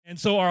And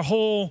so our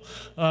whole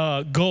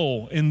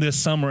goal in this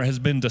summer has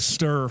been to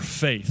stir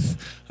faith.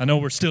 I know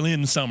we're still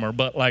in summer,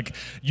 but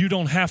you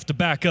don't have to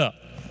back up.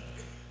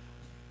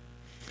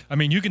 I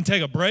mean, you can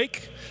take a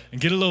break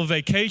and get a little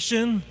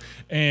vacation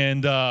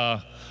and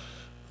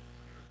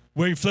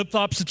wear your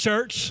flip-flops to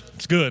church.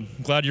 It's good.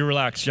 I'm glad you're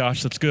relaxed,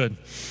 Josh. That's good.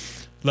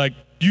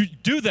 You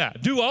do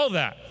that. Do all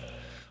that.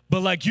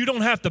 But you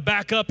don't have to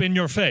back up in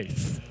your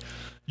faith.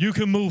 You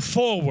can move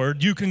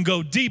forward. You can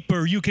go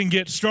deeper. You can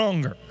get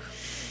stronger.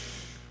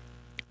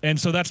 And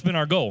so that's been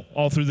our goal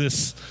all through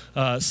this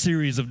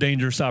series of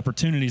dangerous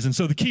opportunities. And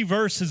so the key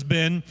verse has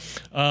been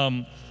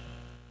 1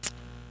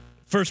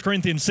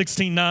 Corinthians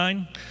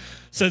 16:9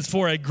 says,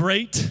 "For a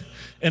great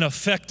and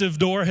effective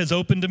door has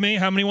opened to me."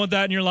 How many want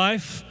that in your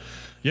life?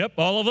 Yep,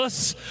 all of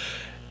us.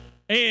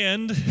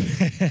 "And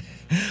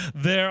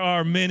there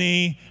are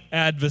many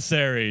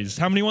adversaries."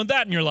 How many want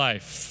that in your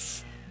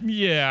life?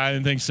 Yeah, I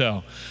didn't think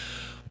so.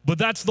 But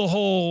that's the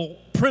whole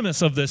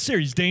premise of this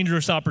series,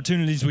 dangerous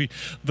opportunities.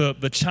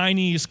 The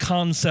Chinese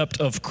concept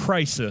of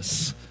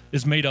crisis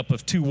is made up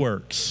of two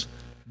words,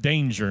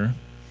 danger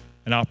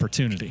and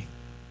opportunity.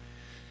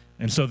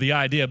 And so the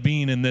idea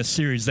being in this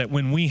series that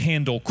when we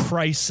handle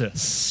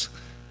crisis,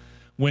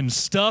 when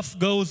stuff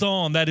goes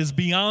on that is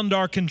beyond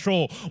our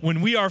control,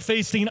 when we are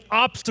facing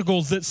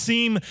obstacles that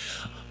seem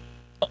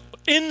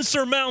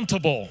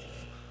insurmountable,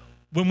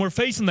 when we're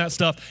facing that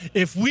stuff,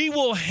 if we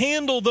will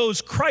handle those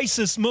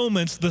crisis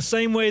moments the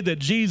same way that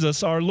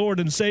Jesus, our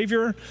Lord and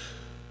Savior,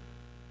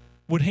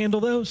 would handle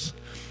those,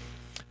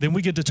 then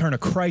we get to turn a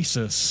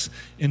crisis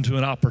into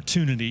an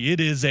opportunity. It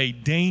is a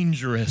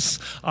dangerous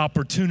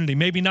opportunity.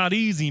 Maybe not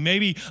easy,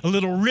 maybe a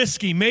little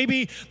risky,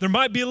 maybe there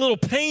might be a little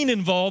pain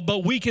involved,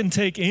 but we can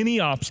take any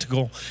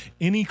obstacle,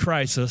 any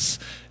crisis,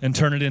 and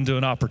turn it into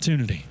an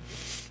opportunity.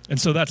 And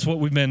so that's what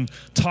we've been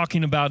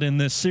talking about in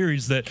this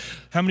series. That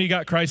how many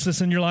got crisis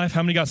in your life?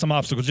 How many got some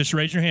obstacles? Just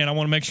raise your hand. I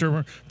want to make sure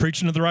we're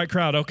preaching to the right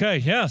crowd. Okay,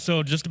 yeah,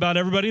 so just about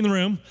everybody in the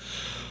room.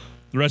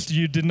 The rest of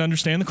you didn't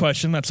understand the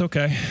question. That's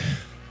okay.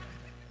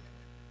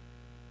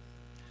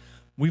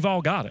 We've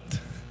all got it.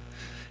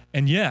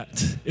 And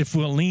yet, if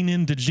we'll lean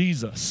into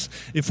Jesus,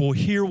 if we'll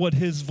hear what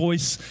his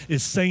voice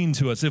is saying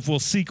to us, if we'll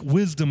seek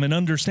wisdom and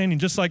understanding,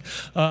 just like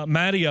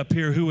Maddie up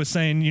here who was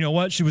saying, you know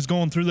what, she was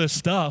going through this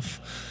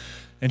stuff,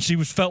 and she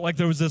felt like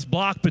there was this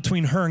block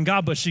between her and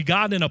God, but she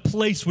got in a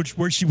place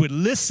where she would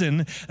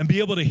listen and be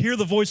able to hear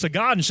the voice of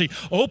God, and she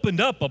opened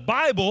up a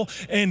Bible,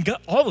 and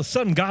all of a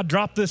sudden God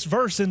dropped this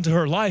verse into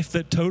her life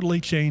that totally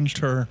changed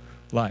her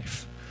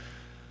life.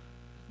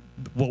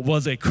 What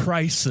was a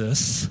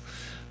crisis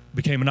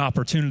became an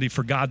opportunity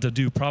for God to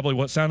do probably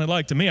what sounded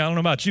like to me, I don't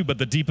know about you, but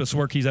the deepest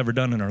work he's ever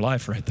done in her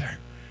life right there.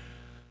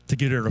 To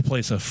get her to a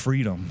place of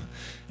freedom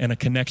and a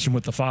connection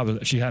with the Father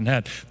that she hadn't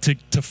had.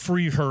 To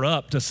free her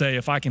up to say,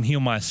 if I can heal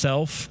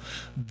myself,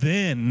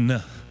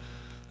 then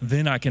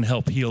I can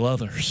help heal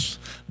others.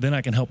 Then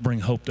I can help bring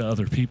hope to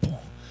other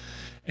people.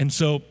 And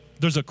so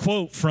there's a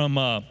quote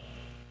from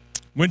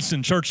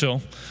Winston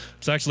Churchill.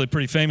 It's actually a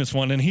pretty famous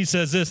one. And he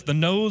says this: "The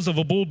nose of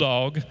a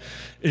bulldog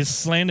is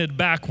slanted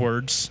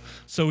backwards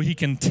so he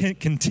can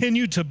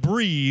continue to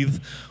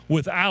breathe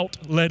without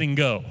letting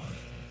go."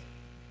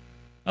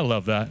 I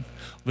love that.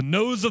 The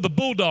nose of the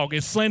bulldog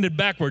is slanted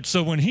backwards,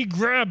 so when he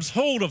grabs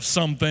hold of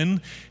something,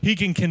 he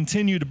can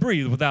continue to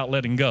breathe without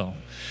letting go.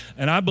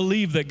 And I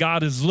believe that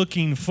God is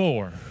looking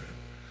for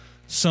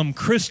some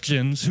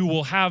Christians who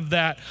will have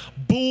that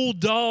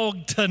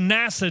bulldog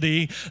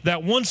tenacity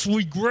that once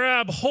we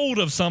grab hold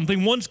of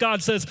something, once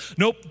God says,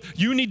 nope,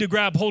 you need to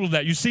grab hold of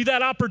that. You see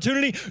that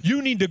opportunity?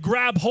 You need to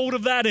grab hold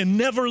of that and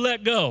never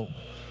let go.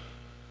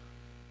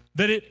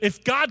 That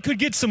if God could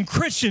get some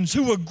Christians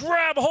who would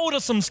grab hold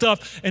of some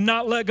stuff and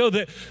not let go,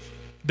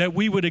 that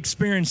we would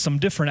experience some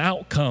different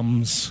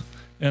outcomes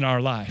in our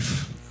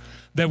life.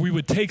 That we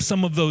would take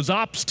some of those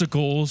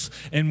obstacles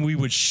and we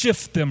would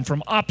shift them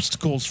from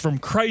obstacles, from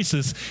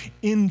crisis,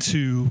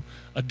 into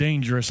a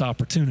dangerous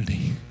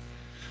opportunity.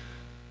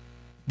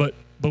 But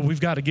we've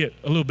got to get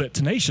a little bit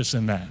tenacious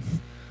in that.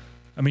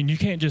 I mean, you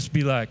can't just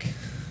be like,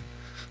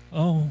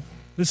 oh,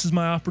 this is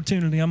my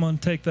opportunity, I'm going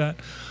to take that.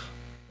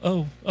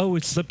 Oh,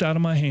 it slipped out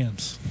of my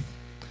hands.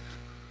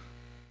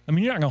 I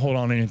mean, you're not going to hold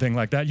on to anything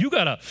like that. You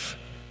got to, if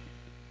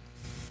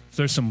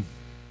there's some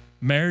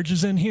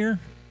marriages in here,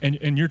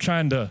 and you're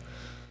trying to,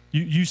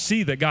 you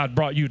see that God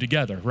brought you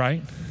together,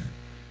 right?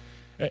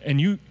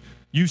 And you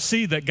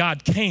see that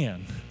God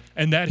can,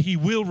 and that he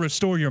will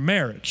restore your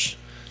marriage.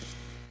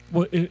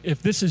 Well,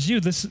 if this is you,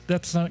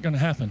 that's not going to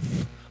happen.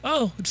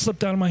 Oh, it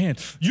slipped out of my hand.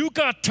 You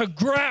got to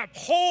grab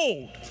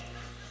hold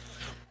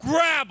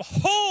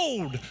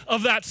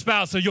of that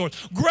spouse of yours.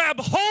 Grab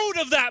hold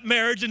of that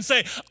marriage and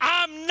say,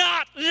 I'm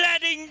not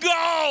letting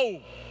go.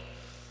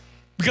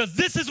 Because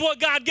this is what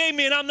God gave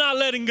me and I'm not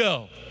letting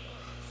go.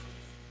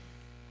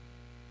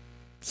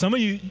 Some of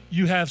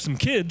you have some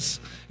kids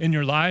in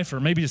your life, or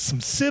maybe some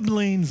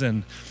siblings,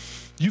 and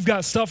you've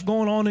got stuff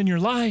going on in your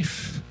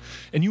life.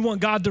 And you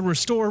want God to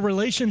restore a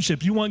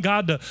relationship. You want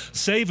God to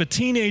save a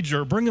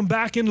teenager, bring them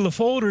back into the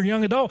fold, or a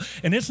young adult.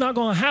 And it's not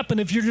going to happen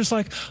if you're just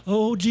like,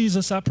 oh,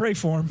 Jesus, I pray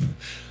for him.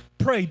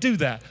 Pray, do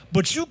that.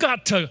 But you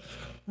got to,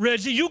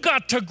 Reggie, you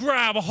got to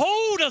grab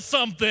hold of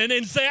something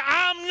and say,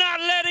 I'm not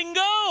letting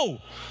go.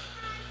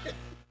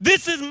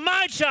 This is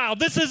my child.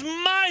 This is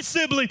my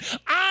sibling.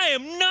 I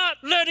am not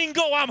letting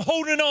go. I'm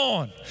holding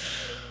on.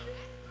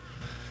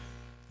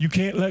 You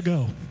can't let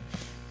go.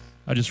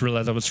 I just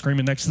realized I was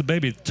screaming next to the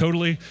baby. It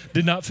totally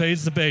did not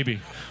faze the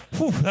baby.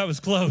 Whew, that was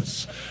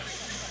close.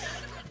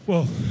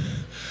 Whoa,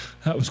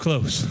 that was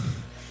close.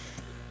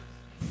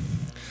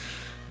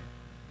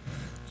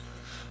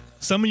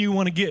 Some of you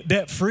want to get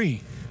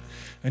debt-free,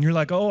 and you're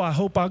like, oh, I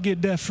hope I'll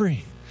get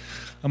debt-free.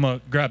 I'm going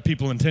to grab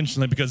people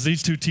intentionally because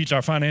these two teach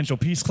our financial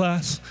peace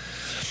class.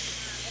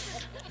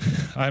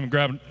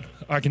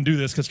 I can do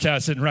this because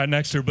Chad's sitting right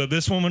next to her, but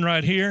this woman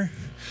right here,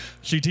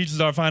 she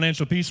teaches our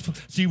financial peace.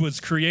 She was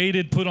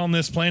created, put on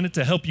this planet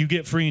to help you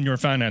get free in your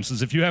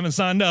finances. If you haven't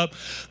signed up,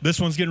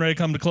 this one's getting ready to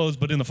come to close,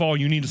 but in the fall,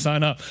 you need to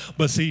sign up.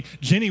 But see,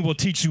 Jenny will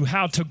teach you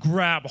how to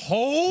grab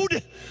hold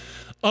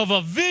of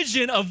a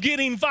vision of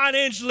getting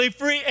financially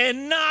free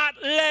and not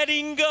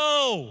letting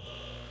go.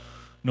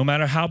 No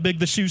matter how big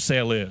the shoe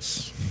sale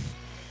is.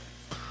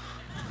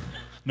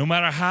 No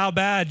matter how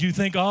bad you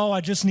think, oh,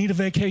 I just need a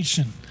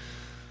vacation.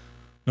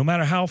 No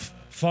matter how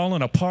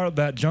falling apart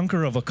that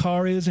junker of a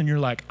car is and you're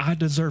like, I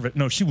deserve it.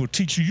 No, she will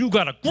teach you, you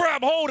got to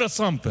grab hold of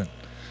something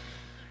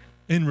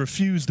and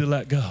refuse to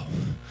let go.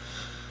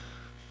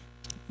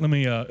 Let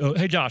me,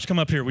 hey, Josh, come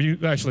up here. Will you,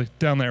 actually,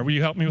 down there, will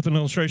you help me with an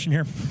illustration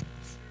here?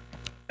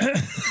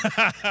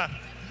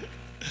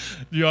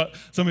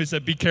 Somebody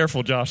said, be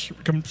careful, Josh.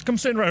 Come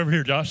stand right over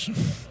here, Josh.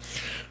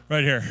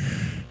 Right here.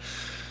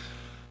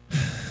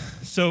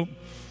 So,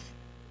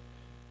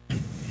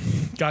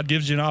 God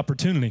gives you an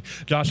opportunity.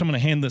 Josh, I'm going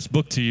to hand this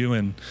book to you,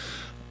 and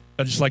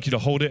I'd just like you to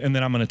hold it, and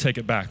then I'm going to take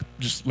it back.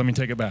 Just let me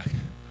take it back.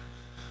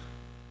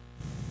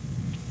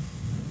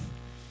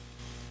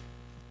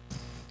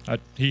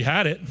 He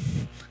had it.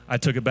 I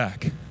took it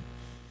back.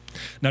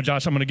 Now,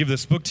 Josh, I'm going to give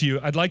this book to you.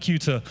 I'd like you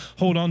to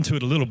hold on to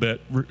it a little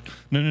bit.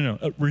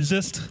 No.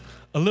 Resist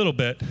a little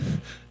bit.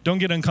 Don't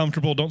get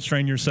uncomfortable. Don't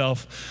strain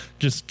yourself.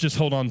 Just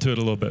hold on to it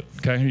a little bit,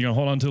 okay? You're going to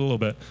hold on to it a little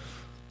bit.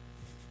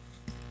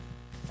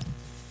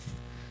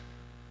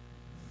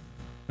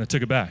 I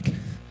took it back. It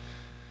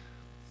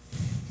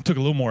took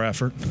a little more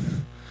effort.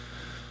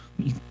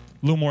 A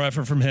little more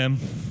effort from him.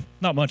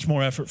 Not much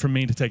more effort from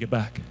me to take it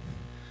back.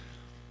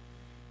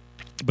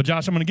 But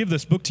Josh, I'm going to give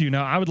this book to you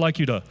now. I would like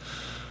you to,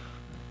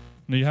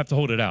 no, you have to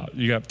hold it out.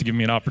 You have to give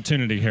me an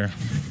opportunity here.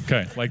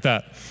 Okay, like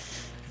that.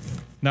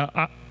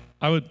 Now,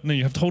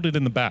 you have to hold it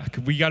in the back.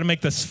 We got to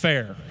make this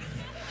fair.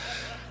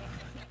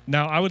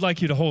 Now, I would like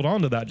you to hold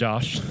on to that,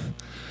 Josh,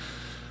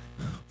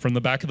 from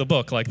the back of the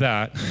book like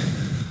that.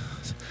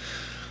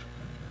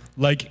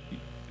 Like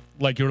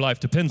your life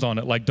depends on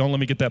it. Like, don't let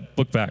me get that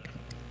book back.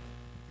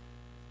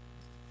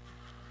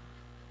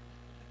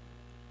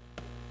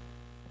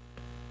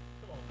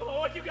 Come on,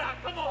 what you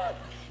got? Come on.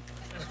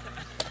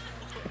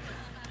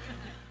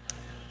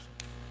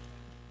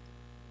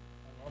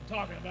 I'm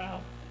talking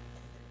about.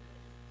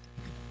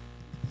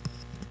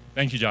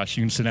 Thank you, Josh.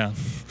 You can sit down.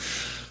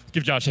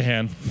 Give Josh a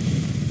hand.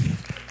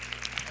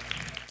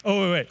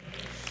 Oh, wait.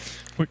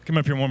 Come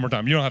up here one more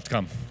time. You don't have to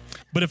come.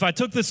 But if I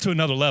took this to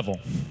another level,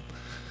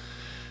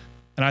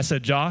 and I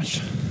said,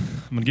 Josh,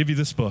 I'm going to give you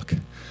this book,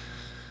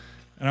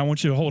 and I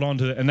want you to hold on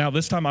to it. And now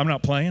this time I'm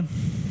not playing.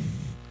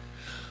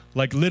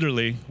 Like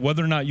literally,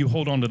 whether or not you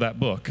hold on to that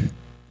book,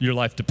 your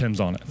life depends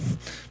on it.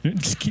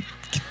 Just keep.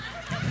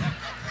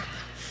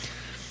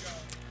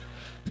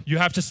 You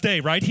have to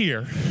stay right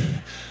here,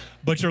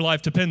 but your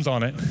life depends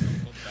on it.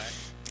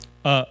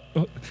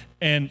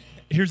 And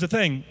here's the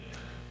thing.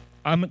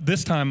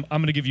 This time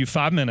I'm going to give you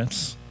 5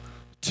 minutes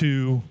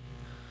to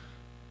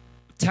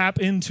tap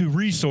into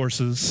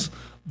resources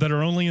that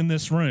are only in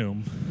this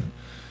room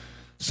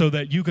so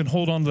that you can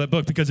hold on to that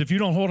book. Because if you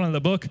don't hold on to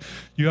the book,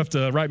 you have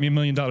to write me $1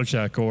 million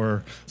check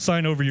or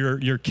sign over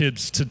your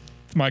kids to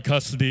my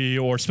custody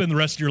or spend the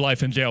rest of your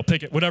life in jail.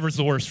 Pick it, whatever's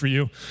the worst for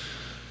you.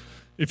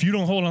 If you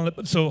don't hold on to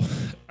it, so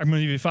I'm going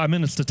to give you 5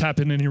 minutes to tap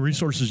into any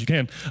resources you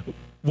can.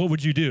 What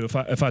would you do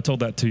if I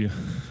told that to you?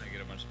 I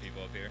get a bunch of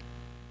people up here.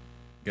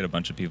 Get a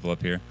bunch of people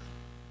up here.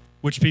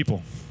 Which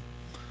people?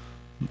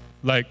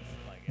 Like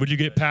would you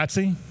get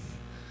Patsy?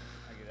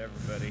 I get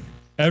everybody.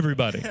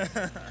 Everybody.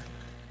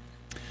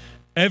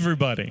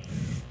 Everybody.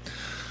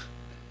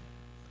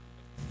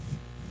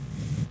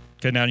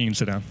 Okay, now you can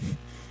sit down.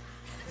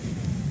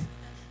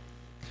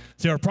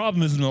 See, our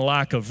problem isn't a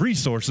lack of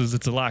resources,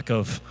 it's a lack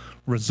of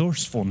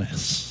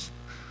resourcefulness.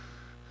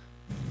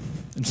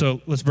 And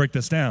so let's break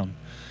this down.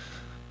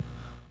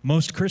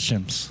 Most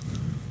Christians,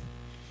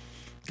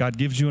 God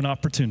gives you an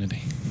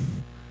opportunity.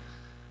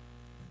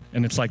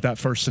 And it's like that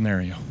first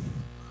scenario.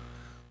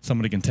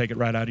 Somebody can take it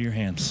right out of your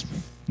hands.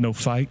 No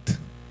fight,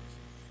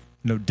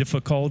 no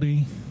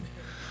difficulty,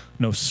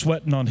 no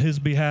sweating on his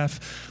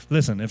behalf.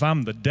 Listen, if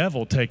I'm the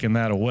devil taking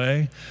that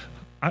away,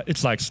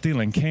 It's like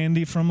stealing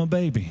candy from a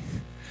baby.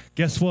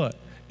 Guess what?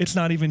 It's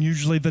not even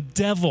usually the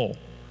devil.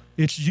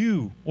 It's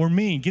you or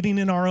me getting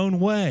in our own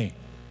way.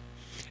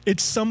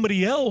 It's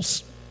somebody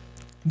else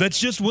that's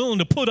just willing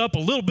to put up a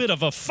little bit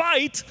of a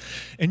fight,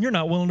 and you're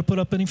not willing to put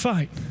up any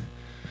fight.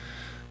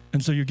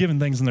 And so you're given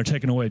things and they're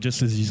taken away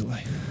just as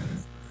easily.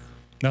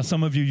 Now,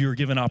 some of you, you're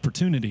given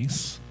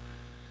opportunities,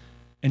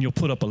 and you'll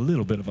put up a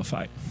little bit of a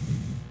fight.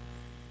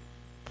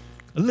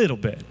 A little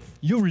bit.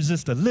 You'll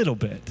resist a little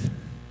bit,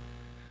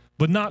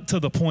 but not to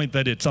the point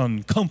that it's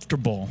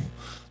uncomfortable.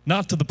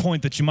 Not to the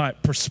point that you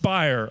might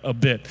perspire a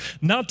bit.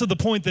 Not to the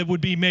point that would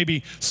be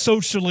maybe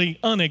socially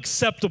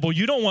unacceptable.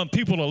 You don't want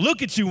people to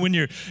look at you when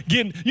you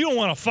don't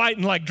want to fight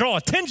and like draw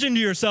attention to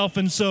yourself.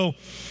 And so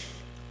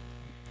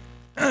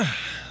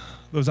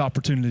those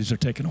opportunities are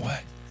taken away.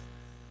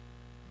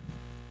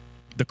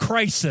 The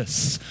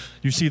crisis.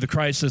 You see the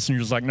crisis and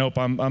you're just like, nope,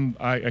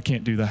 I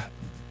can't do that.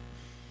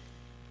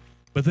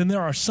 But then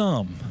there are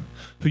some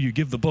who you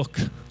give the book,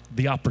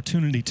 the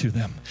opportunity to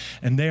them,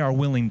 and they are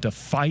willing to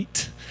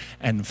fight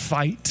and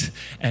fight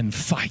and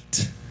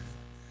fight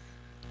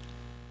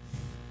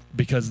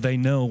because they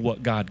know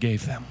what God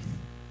gave them.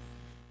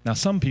 Now,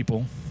 some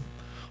people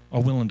are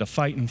willing to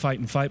fight and fight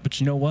and fight, but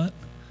you know what?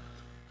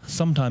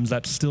 Sometimes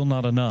that's still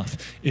not enough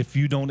if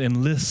you don't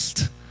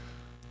enlist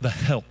the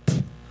help,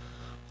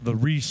 the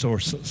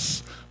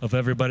resources of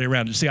everybody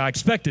around you. See, I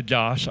expected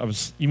Josh, I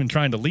was even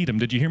trying to lead him.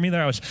 Did you hear me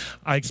there?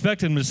 I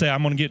expected him to say,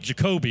 I'm going to get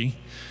Jacoby,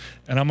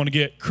 and I'm going to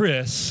get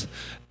Chris,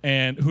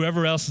 and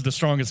whoever else is the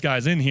strongest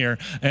guys in here,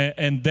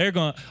 and they're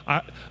going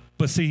to,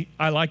 but see,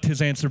 I liked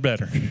his answer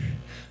better.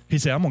 He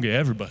said, I'm going to get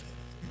everybody.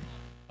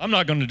 I'm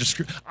not going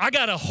to I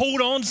got to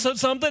hold on to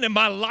something, and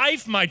my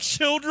life, my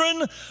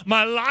children,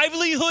 my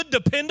livelihood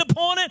depend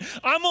upon it.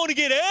 I'm going to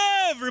get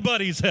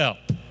everybody's help.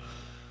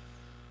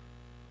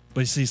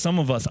 But you see, some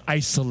of us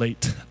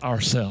isolate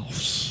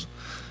ourselves,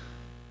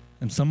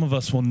 and some of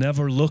us will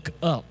never look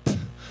up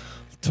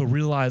to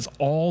realize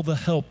all the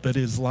help that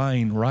is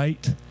lying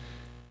right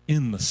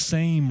in the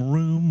same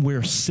room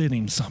we're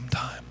sitting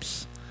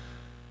sometimes.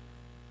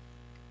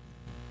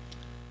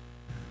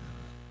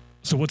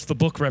 So what's the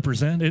book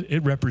represent?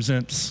 It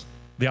represents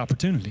the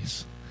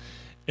opportunities.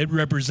 It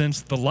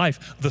represents the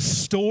life, the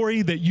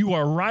story that you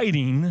are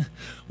writing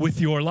with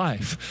your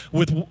life.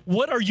 With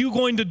what are you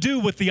going to do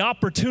with the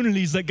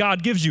opportunities that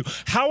God gives you?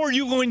 How are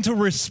you going to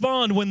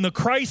respond when the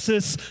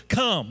crisis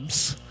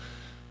comes?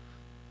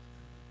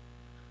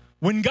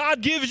 When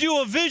God gives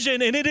you a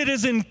vision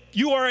and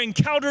you are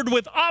encountered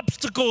with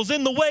obstacles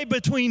in the way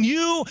between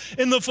you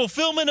and the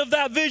fulfillment of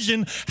that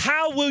vision,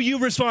 how will you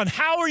respond?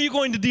 How are you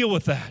going to deal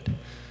with that?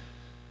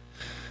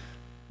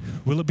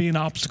 Will it be an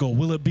obstacle?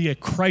 Will it be a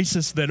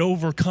crisis that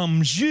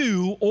overcomes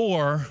you,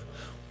 or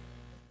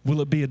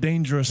will it be a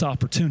dangerous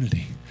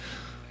opportunity?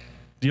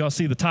 Do y'all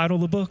see the title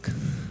of the book?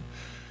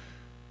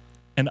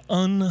 An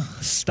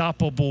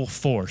Unstoppable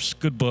Force.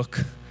 Good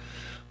book,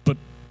 but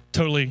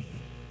totally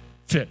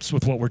fits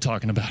with what we're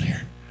talking about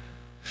here.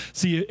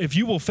 See, if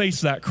you will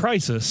face that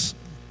crisis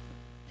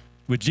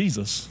with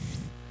Jesus,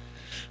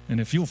 and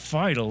if you'll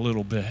fight a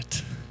little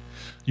bit,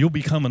 you'll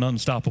become an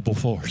unstoppable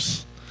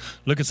force.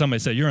 Look at somebody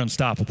and say, you're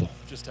unstoppable.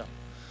 Just tell them.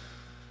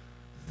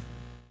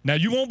 Now,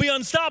 you won't be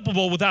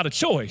unstoppable without a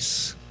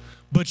choice,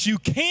 but you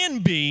can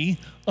be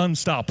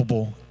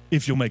unstoppable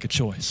if you'll make a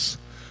choice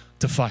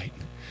to fight.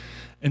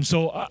 And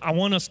so I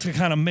want us to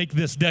kind of make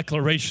this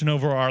declaration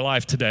over our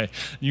life today.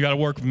 You got to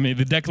work with me.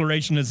 The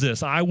declaration is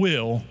this: I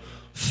will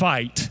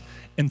fight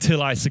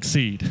until I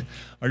succeed.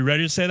 Are you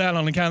ready to say that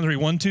on the count of 3?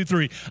 1, 2,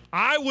 3.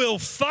 I will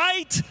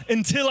fight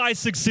until I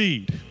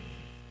succeed.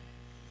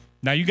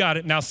 Now you got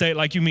it. Now say it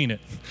like you mean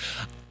it.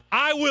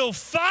 I will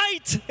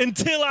fight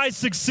until I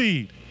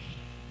succeed.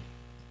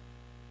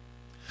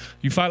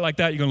 You fight like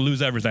that, you're going to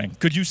lose everything.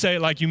 Could you say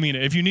it like you mean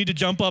it? If you need to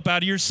jump up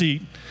out of your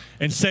seat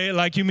and say it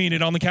like you mean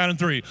it on the count of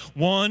 3.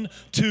 1,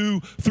 2,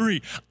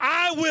 3.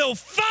 I will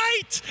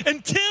fight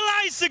until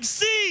I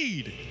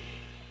succeed.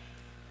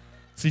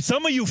 See,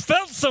 some of you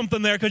felt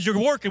something there because you're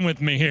working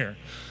with me here.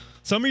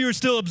 Some of you are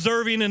still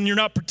observing and you're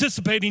not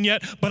participating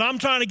yet, but I'm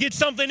trying to get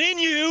something in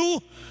you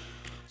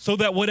so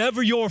that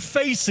whatever you're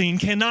facing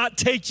cannot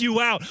take you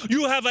out.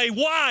 You have a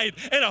wide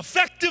and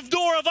effective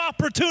door of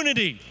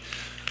opportunity.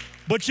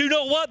 But you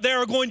know what? There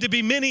are going to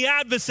be many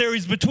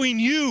adversaries between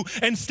you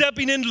and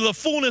stepping into the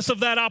fullness of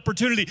that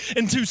opportunity,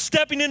 and to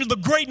stepping into the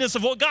greatness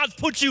of what God's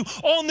put you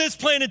on this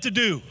planet to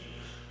do.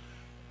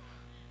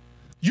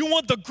 You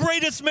want the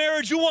greatest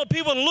marriage? You want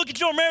people to look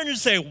at your marriage and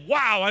say,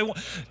 wow,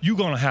 you're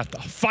going to have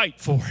to fight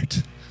for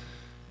it.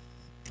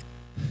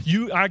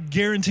 I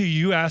guarantee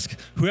you ask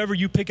whoever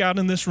you pick out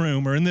in this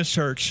room or in this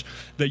church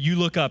that you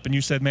look up and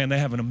you said, man, they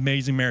have an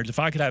amazing marriage. If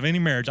I could have any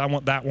marriage, I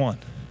want that one.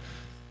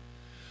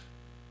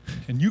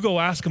 And you go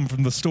ask them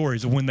from the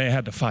stories of when they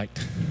had to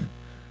fight.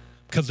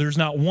 Because there's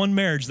not one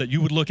marriage that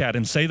you would look at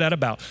and say that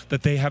about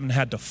that they haven't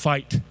had to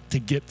fight to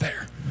get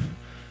there.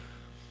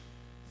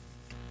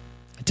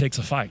 It takes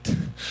a fight.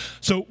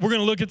 So we're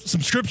going to look at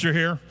some scripture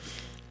here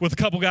with a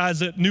couple guys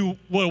that knew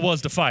what it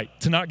was to fight,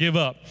 to not give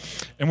up.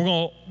 And we're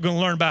going to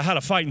learn about how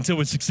to fight until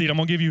we succeed. I'm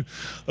going to give you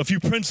a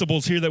few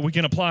principles here that we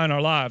can apply in our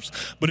lives.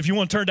 But if you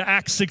want to turn to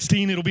Acts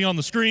 16, it'll be on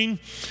the screen.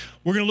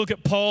 We're going to look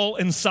at Paul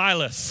and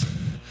Silas.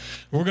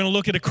 We're going to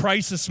look at a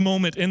crisis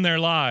moment in their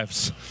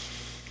lives.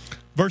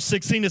 Verse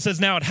 16, it says,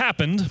 "Now it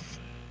happened,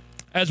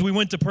 as we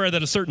went to prayer,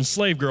 that a certain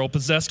slave girl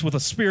possessed with a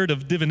spirit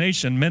of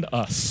divination met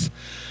us,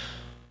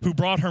 who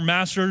brought her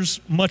masters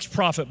much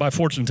profit by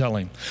fortune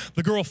telling.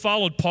 The girl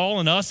followed Paul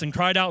and us and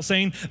cried out,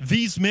 saying,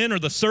 'These men are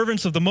the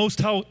servants of the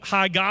Most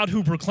High God,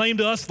 who proclaim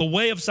to us the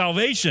way of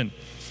salvation.'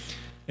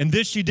 And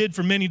this she did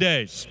for many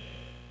days."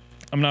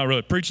 I'm not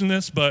really preaching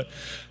this, but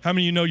how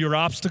many of you know your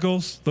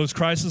obstacles, those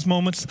crisis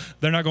moments,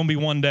 they're not going to be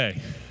one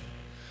day.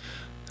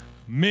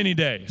 Many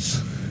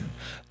days.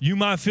 You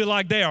might feel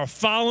like they are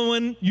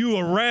following you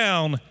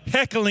around,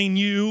 heckling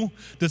you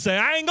to say,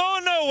 "I ain't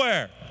going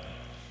nowhere."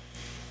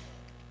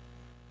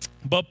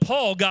 But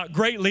Paul got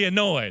greatly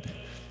annoyed.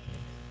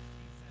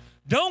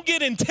 Don't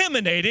get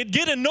intimidated.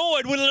 Get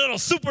annoyed with a little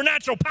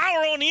supernatural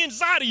power on the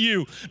inside of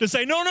you to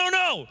say,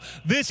 no,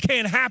 this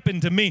can't happen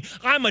to me.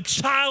 I'm a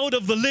child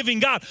of the living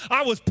God.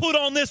 I was put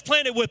on this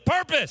planet with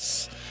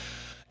purpose.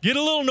 Get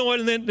a little annoyed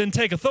and then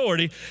take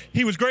authority.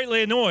 He was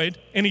greatly annoyed,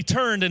 and he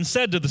turned and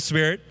said to the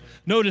Spirit,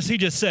 notice he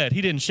just said,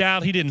 he didn't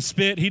shout, he didn't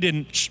spit, he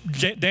didn't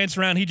dance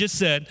around, he just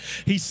said,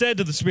 he said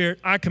to the Spirit,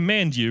 "I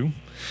command you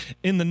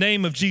in the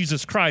name of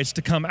Jesus Christ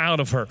to come out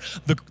of her."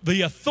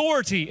 The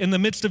authority in the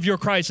midst of your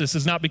crisis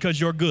is not because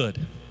you're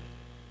good.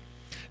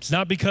 It's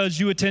not because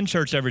you attend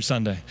church every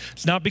Sunday.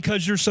 It's not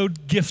because you're so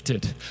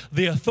gifted.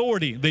 The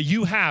authority that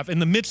you have in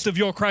the midst of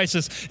your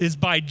crisis is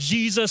by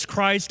Jesus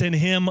Christ and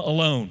Him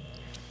alone.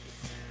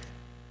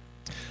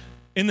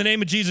 In the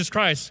name of Jesus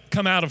Christ,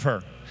 come out of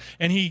her.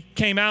 And he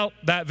came out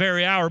that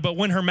very hour. But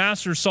when her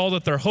masters saw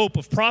that their hope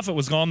of profit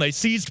was gone, they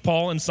seized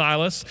Paul and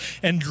Silas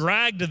and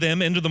dragged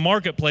them into the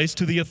marketplace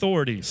to the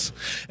authorities.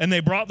 And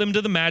they brought them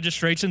to the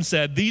magistrates and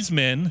said, "These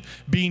men,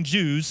 being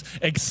Jews,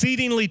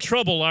 exceedingly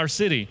trouble our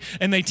city,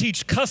 and they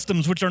teach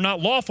customs which are not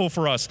lawful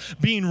for us,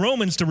 being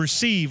Romans, to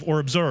receive or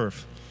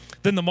observe."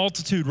 Then the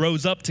multitude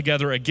rose up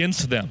together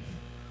against them.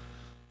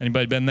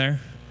 Anybody been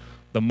there?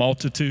 The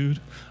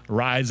multitude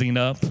rising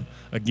up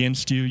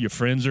against you. Your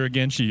friends are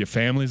against you. Your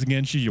family's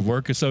against you. Your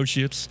work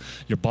associates,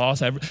 your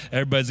boss,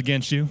 everybody's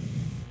against you.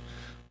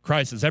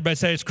 Crisis. Everybody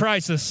say it's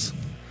crisis.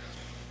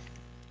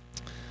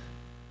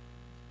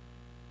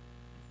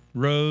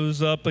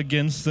 Rose up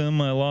against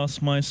them. I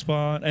lost my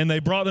spot. And they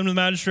brought them to the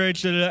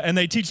magistrates, and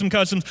they teach them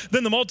customs.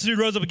 Then the multitude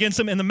rose up against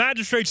them, and the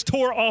magistrates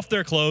tore off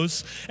their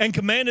clothes and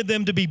commanded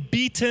them to be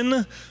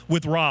beaten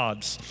with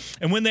rods.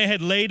 And when they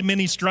had laid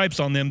many stripes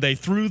on them, they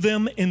threw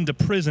them into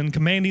prison,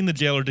 commanding the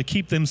jailer to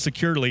keep them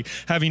securely.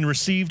 Having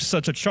received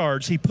such a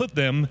charge, he put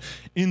them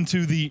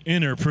into the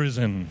inner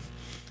prison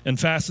and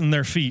fastened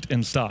their feet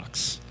in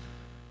stocks.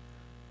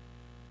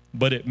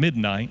 But at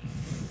midnight,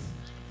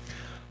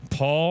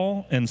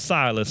 Paul and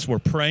Silas were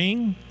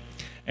praying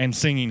and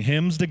singing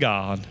hymns to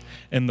God,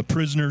 and the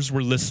prisoners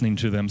were listening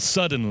to them.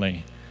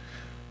 Suddenly,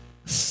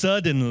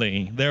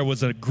 there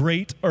was a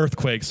great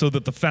earthquake, so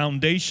that the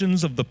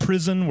foundations of the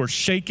prison were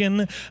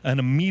shaken, and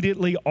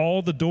immediately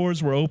all the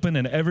doors were open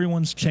and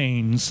everyone's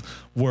chains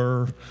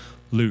were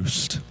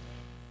loosed.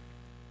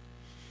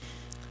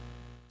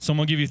 So I'm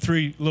going to give you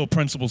 3 little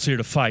principles here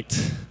to fight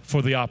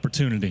for the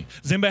opportunity.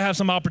 Does anybody have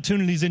some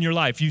opportunities in your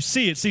life? You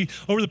see it. See,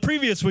 over the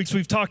previous weeks,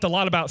 we've talked a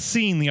lot about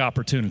seeing the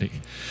opportunity.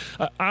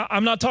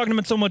 I'm not talking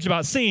so much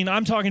about seeing.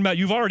 I'm talking about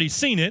you've already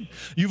seen it.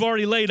 You've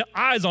already laid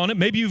eyes on it.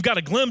 Maybe you've got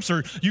a glimpse,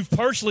 or you've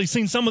partially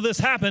seen some of this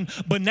happen,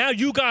 but now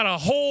you got to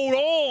hold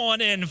on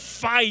and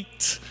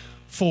fight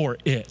for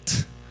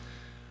it.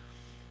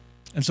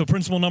 And so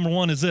principle number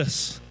 1 is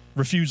this: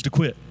 refuse to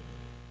quit.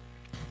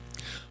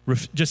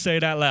 Just say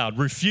it out loud.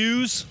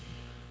 Refuse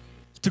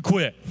to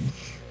quit.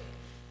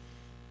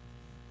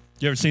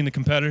 You ever seen the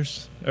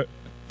competitors?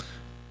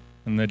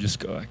 And they just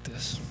go like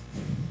this.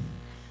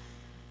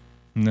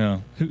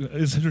 No.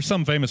 Is there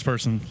some famous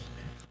person?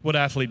 What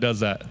athlete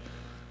does that?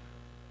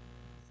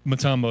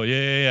 Mutombo.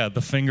 Yeah.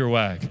 The finger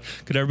wag.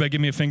 Could everybody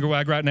give me a finger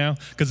wag right now?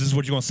 Because this is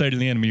what you're going to say to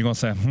the enemy. You're going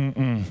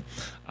to say,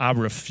 I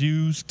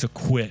refuse to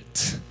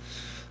quit.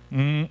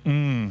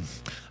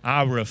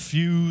 I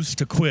refuse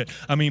to quit.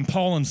 I mean,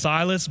 Paul and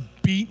Silas,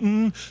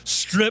 beaten,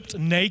 stripped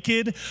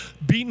naked,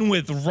 beaten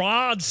with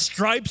rods,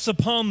 stripes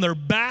upon their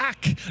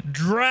back,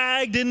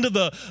 dragged into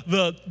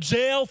the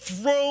jail,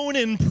 thrown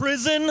in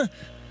prison.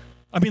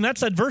 I mean,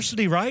 that's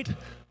adversity, right?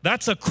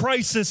 That's a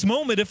crisis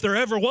moment if there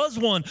ever was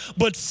one.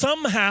 But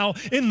somehow,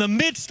 in the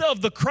midst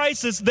of the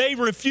crisis, they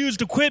refused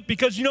to quit,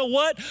 because you know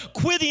what?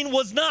 Quitting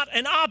was not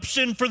an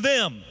option for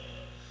them.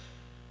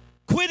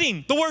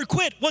 Quitting, the word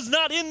quit, was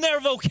not in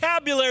their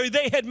vocabulary.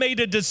 They had made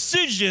a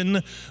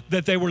decision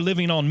that they were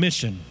living on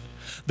mission,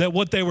 that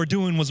what they were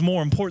doing was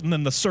more important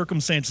than the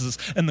circumstances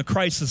and the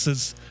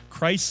crises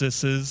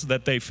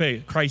that they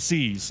face.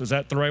 Crises, is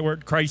that the right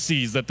word?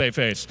 Crises that they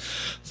face.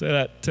 Say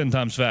that 10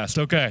 times fast.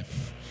 Okay.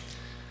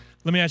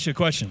 Let me ask you a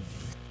question.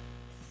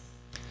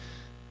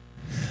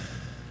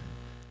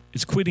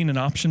 Is quitting an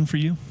option for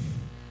you?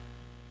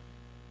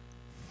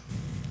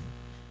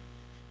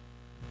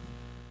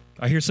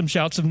 I hear some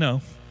shouts of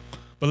no,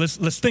 but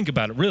let's think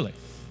about it, really.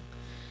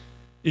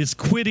 Is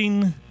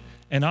quitting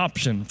an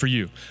option for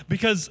you?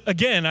 Because,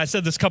 again, I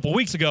said this a couple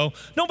weeks ago,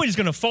 nobody's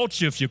going to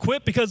fault you if you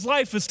quit because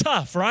life is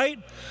tough, right?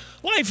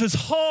 Life is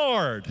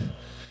hard.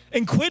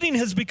 And quitting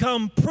has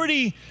become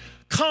pretty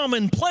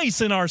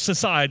commonplace in our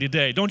society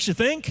today, don't you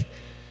think?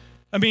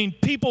 I mean,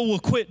 people will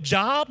quit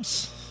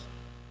jobs.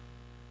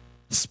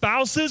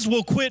 Spouses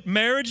will quit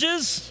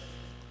marriages.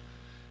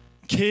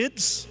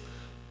 Kids,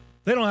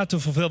 they don't have to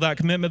fulfill that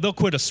commitment. They'll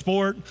quit a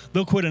sport.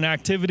 They'll quit an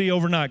activity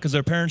overnight because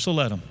their parents will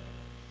let them.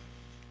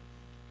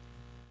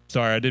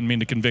 Sorry, I didn't mean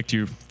to convict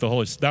you.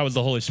 That was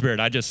the Holy Spirit.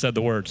 I just said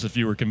the words if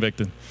you were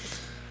convicted.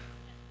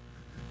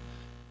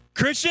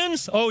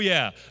 Christians, oh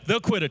yeah, they'll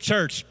quit a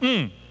church.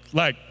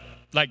 Like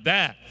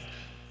that.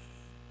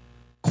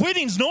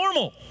 Quitting's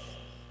normal.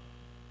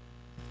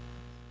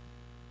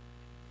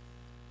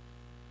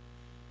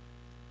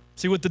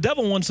 See, what the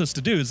devil wants us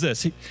to do is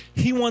this.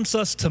 He wants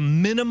us to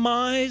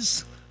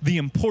minimize the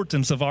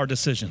importance of our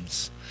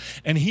decisions.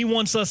 And he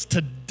wants us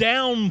to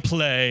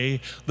downplay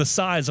the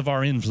size of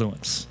our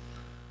influence.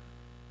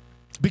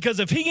 Because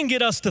if he can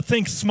get us to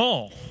think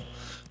small,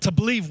 to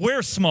believe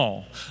we're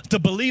small, to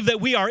believe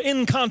that we are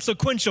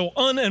inconsequential,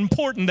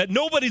 unimportant, that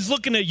nobody's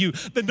looking at you,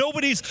 that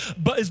nobody's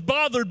is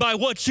bothered by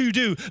what you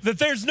do, that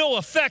there's no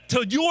effect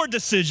to your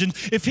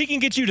decisions, if he can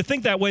get you to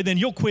think that way, then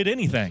you'll quit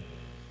anything.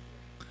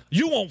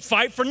 You won't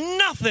fight for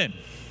nothing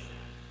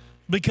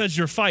because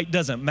your fight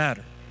doesn't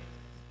matter.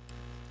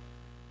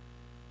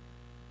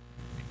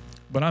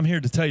 But I'm here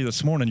to tell you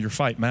this morning, your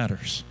fight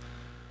matters.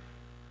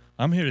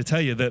 I'm here to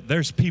tell you that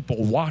there's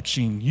people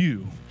watching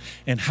you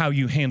and how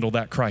you handle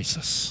that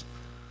crisis.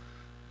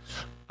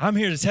 I'm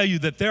here to tell you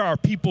that there are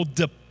people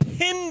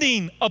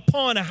depending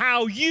upon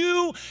how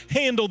you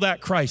handle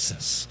that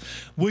crisis.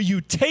 Will you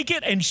take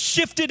it and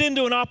shift it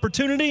into an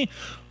opportunity,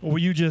 or will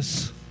you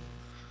just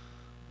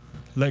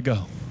let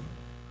go?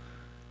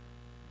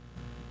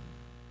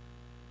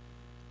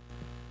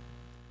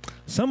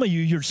 Some of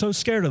you, you're so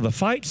scared of the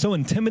fight, so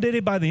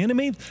intimidated by the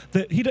enemy,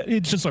 that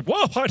it's just like,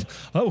 whoa,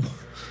 oh.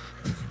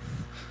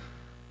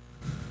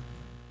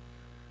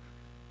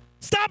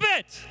 Stop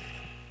it!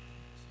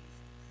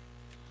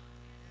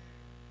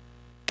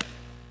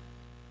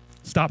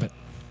 Stop it.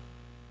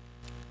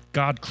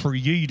 God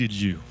created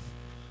you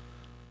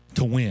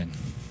to win.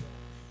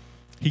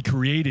 He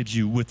created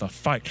you with a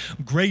fight.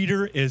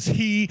 Greater is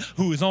he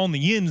who is on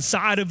the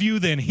inside of you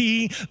than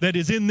he that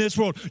is in this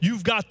world.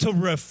 You've got to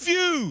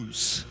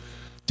refuse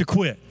to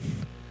quit.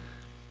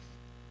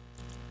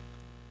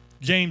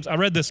 James, I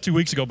read this 2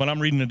 weeks ago, but I'm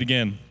reading it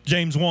again.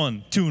 James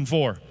 1, 2 and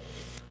 4.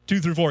 2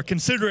 through 4.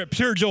 Consider it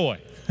pure joy,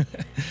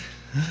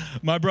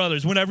 my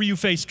brothers, whenever you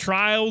face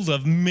trials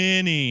of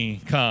many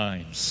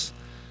kinds,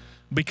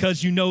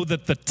 because you know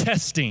that the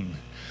testing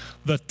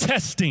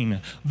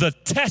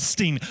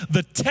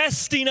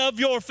of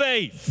your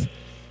faith.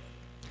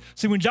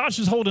 See, when Josh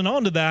is holding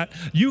on to that,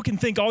 you can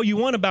think all you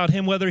want about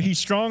him, whether he's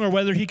strong or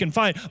whether he can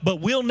fight, but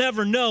we'll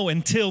never know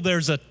until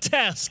there's a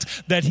test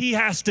that he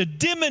has to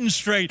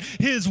demonstrate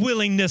his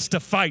willingness to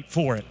fight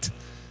for it.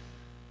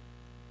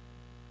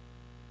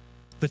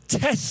 The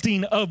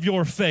testing of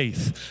your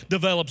faith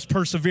develops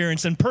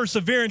perseverance, and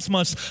perseverance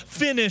must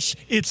finish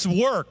its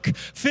work.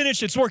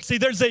 See,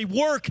 there's a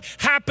work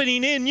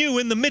happening in you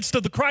in the midst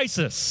of the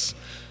crisis.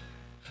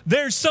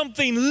 There's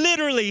something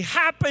literally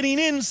happening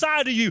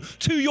inside of you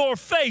to your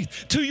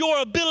faith, to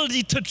your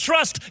ability to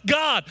trust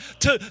God,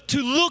 to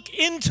look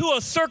into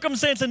a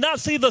circumstance and not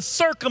see the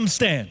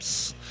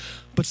circumstance,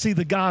 but see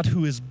the God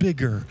who is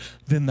bigger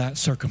than that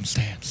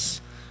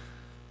circumstance.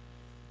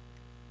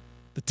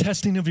 The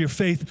testing of your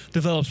faith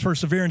develops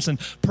perseverance, and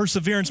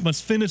perseverance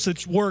must finish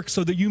its work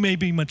so that you may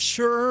be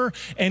mature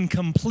and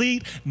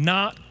complete,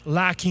 not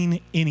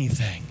lacking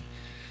anything.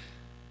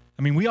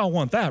 I mean, we all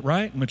want that,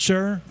 right?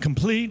 Mature,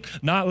 complete,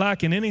 not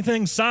lacking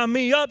anything. Sign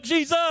me up,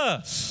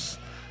 Jesus.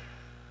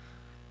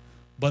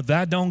 But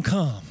that don't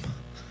come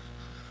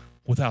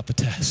without the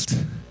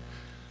test.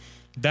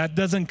 That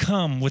doesn't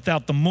come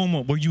without the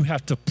moment where you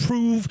have to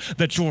prove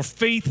that your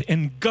faith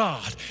in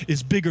God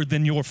is bigger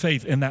than your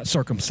faith in that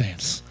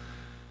circumstance.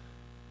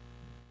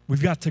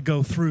 We've got to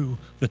go through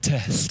the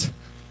test.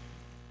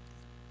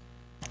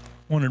 I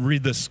want to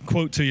read this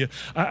quote to you.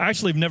 I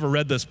actually have never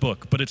read this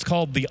book, but it's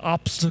called The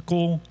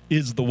Obstacle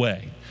is the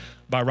Way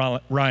by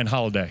Ryan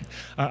Holiday.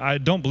 I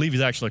don't believe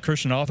he's actually a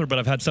Christian author, but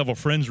I've had several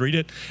friends read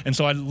it, and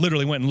so I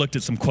literally went and looked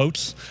at some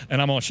quotes,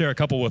 and I'm going to share a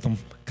couple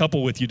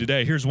with you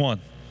today. Here's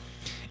one.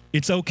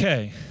 It's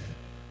okay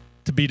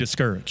to be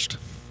discouraged.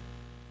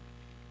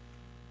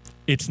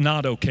 It's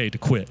not okay to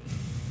quit.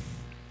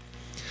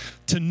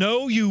 To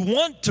know you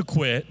want to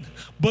quit,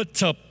 but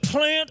to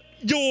plant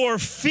your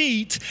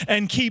feet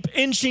and keep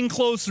inching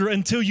closer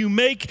until you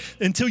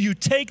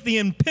take the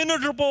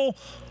impenetrable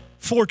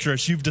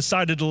fortress you've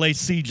decided to lay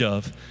siege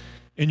of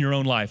in your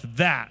own life.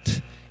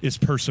 That is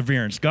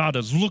perseverance. God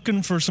is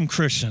looking for some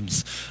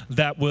Christians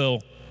that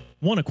will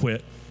want to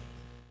quit,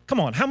 Come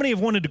on, how many have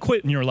wanted to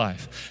quit in your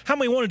life? How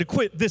many wanted to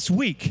quit this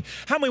week?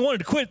 How many wanted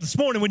to quit this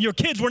morning when your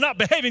kids were not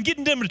behaving,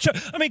 getting them to church?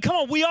 I mean, come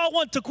on, we all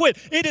want to quit.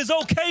 It is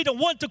okay to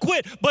want to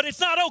quit, but it's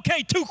not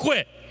okay to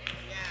quit.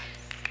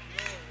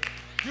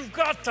 You've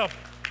got to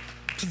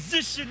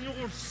position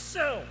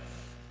yourself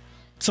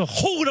to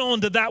hold on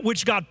to that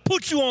which God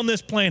put you on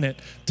this planet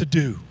to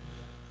do.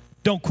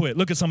 Don't quit.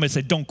 Look at somebody and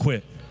say, don't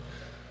quit.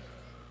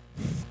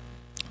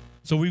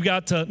 So we've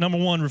got to, number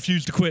one,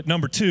 refuse to quit.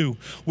 Number two,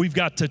 we've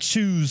got to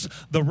choose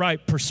the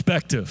right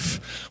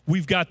perspective.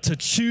 We've got to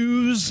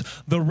choose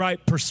the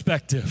right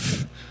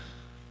perspective.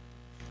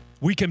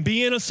 We can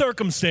be in a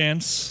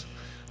circumstance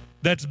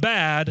that's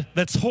bad,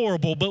 that's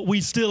horrible, but we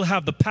still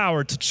have the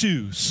power to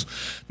choose.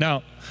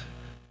 Now,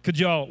 could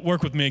y'all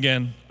work with me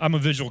again? I'm a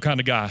visual kind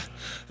of guy.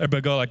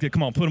 Everybody go like this.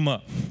 Come on, put them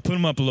up. Put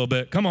them up a little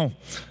bit. Come on.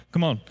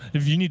 Come on.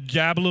 If you need to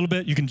jab a little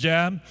bit, you can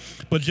jab,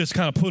 but just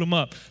kind of put them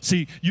up.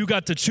 See, you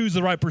got to choose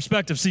the right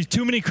perspective. See,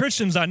 too many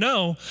Christians I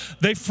know,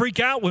 they freak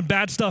out when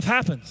bad stuff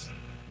happens.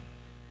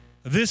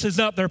 This is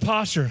not their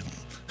posture.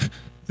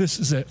 This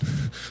is it.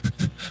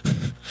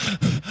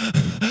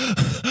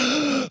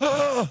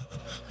 Oh.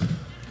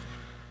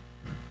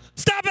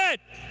 Stop it!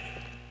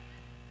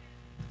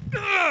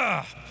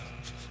 Ugh.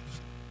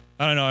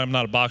 I don't know, I'm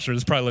not a boxer.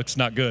 This probably looks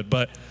not good,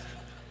 but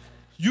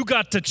you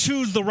got to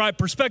choose the right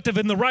perspective,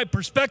 and the right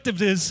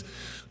perspective is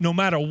no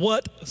matter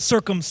what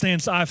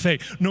circumstance I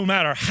face, no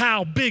matter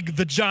how big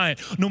the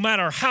giant, no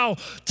matter how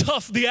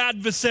tough the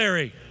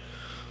adversary,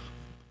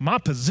 my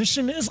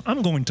position is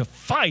I'm going to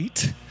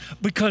fight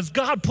because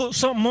God put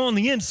something on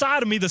the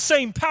inside of me. The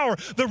same power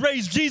that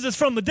raised Jesus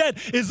from the dead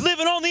is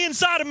living on the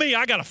inside of me.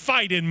 I got a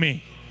fight in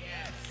me.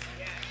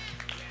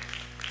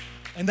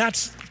 And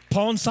that's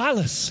Paul and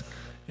Silas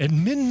at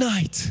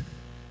midnight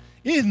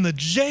in the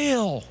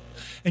jail.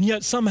 And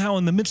yet somehow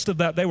in the midst of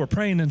that, they were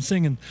praying and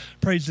singing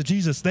praise to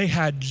Jesus. They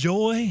had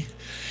joy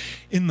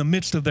in the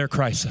midst of their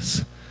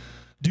crisis.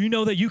 Do you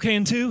know that you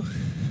can too?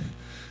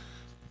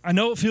 I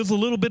know it feels a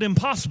little bit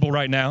impossible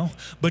right now,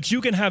 but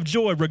you can have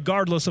joy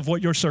regardless of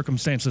what your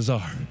circumstances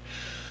are.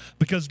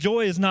 Because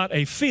joy is not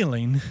a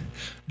feeling,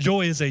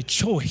 joy is a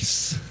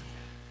choice.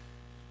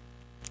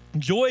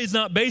 Joy is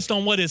not based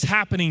on what is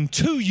happening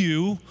to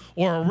you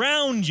or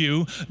around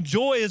you.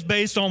 Joy is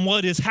based on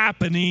what is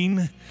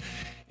happening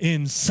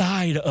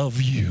inside of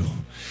you.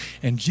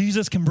 And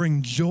Jesus can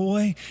bring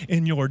joy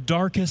in your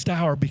darkest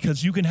hour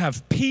because you can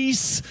have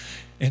peace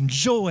and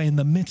joy in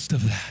the midst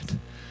of that.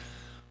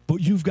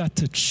 But you've got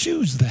to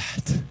choose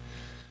that.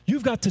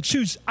 You've got to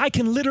choose. I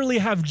can literally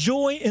have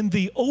joy in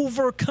the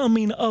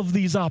overcoming of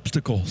these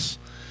obstacles.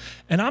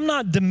 And I'm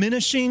not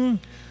diminishing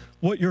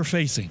what you're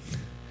facing.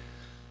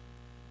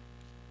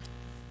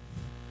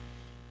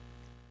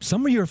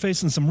 Some of you are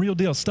facing some real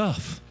deal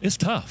stuff. It's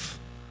tough.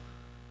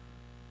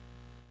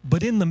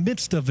 But in the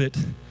midst of it,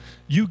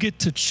 you get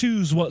to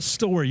choose what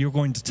story you're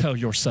going to tell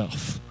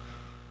yourself.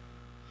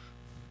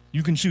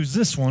 You can choose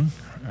this one,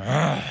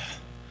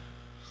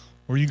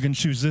 or you can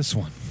choose this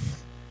one.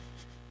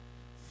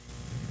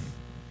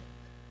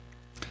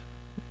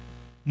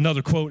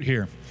 Another quote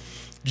here.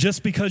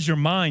 Just because your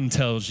mind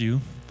tells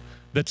you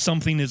that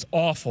something is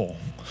awful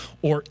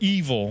or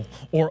evil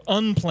or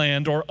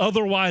unplanned or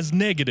otherwise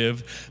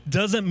negative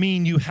doesn't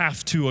mean you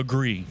have to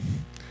agree.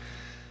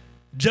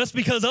 Just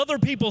because other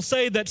people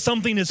say that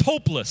something is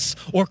hopeless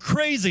or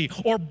crazy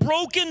or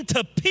broken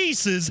to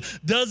pieces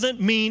doesn't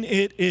mean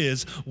it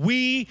is.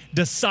 We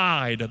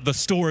decide the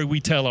story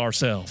we tell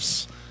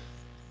ourselves.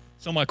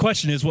 So my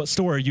question is, what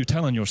story are you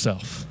telling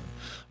yourself?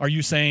 Are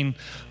you saying,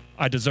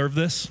 I deserve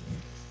this?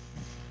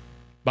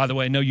 By the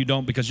way, no, you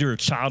don't, because you're a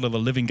child of the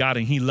living God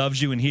and He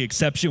loves you and He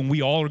accepts you, and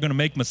we all are going to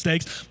make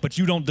mistakes, but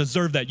you don't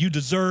deserve that. You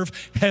deserve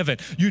heaven.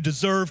 You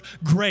deserve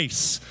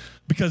grace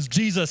because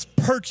Jesus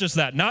purchased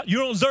that. You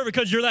don't deserve it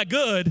because you're that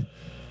good,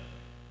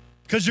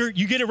 because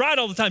you get it right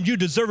all the time. You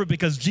deserve it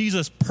because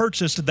Jesus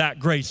purchased that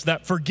grace,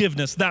 that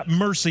forgiveness, that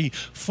mercy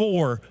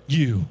for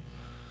you.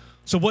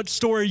 So what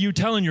story are you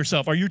telling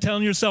yourself? Are you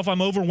telling yourself,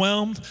 I'm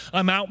overwhelmed,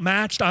 I'm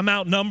outmatched, I'm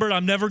outnumbered,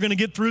 I'm never going to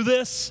get through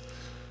this?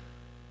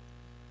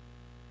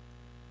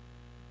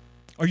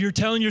 Or you're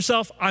telling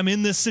yourself, I'm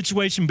in this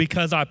situation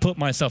because I put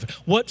myself in.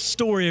 What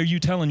story are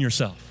you telling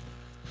yourself?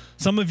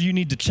 Some of you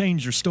need to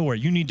change your story.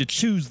 You need to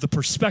choose the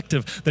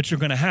perspective that you're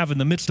going to have in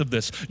the midst of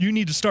this. You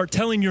need to start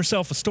telling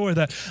yourself a story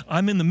that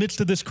I'm in the midst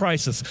of this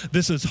crisis.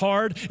 This is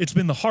hard. It's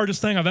been the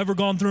hardest thing I've ever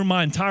gone through in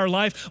my entire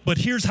life, but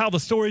here's how the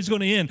story is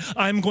going to end.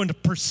 I'm going to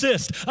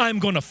persist. I'm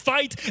going to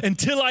fight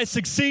until I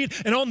succeed,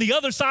 and on the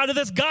other side of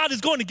this, God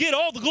is going to get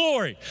all the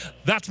glory.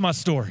 That's my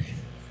story.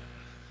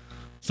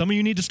 Some of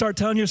you need to start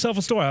telling yourself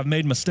a story. I've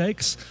made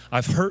mistakes.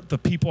 I've hurt the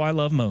people I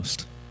love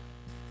most.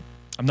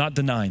 I'm not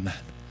denying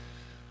that.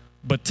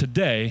 But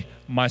today,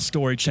 my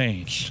story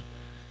changed.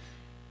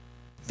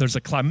 There's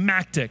a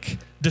climactic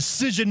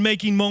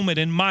decision-making moment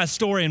in my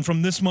story, and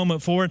from this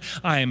moment forward,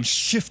 I am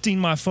shifting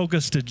my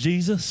focus to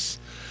Jesus,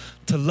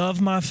 to love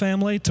my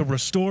family, to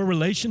restore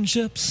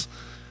relationships.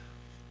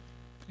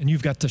 And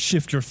you've got to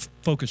shift your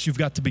focus. You've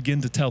got to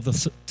begin to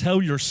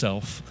tell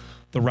yourself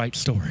the right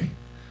story.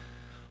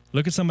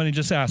 Look at somebody and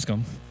just ask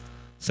them.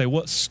 Say,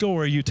 what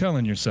story are you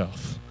telling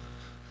yourself?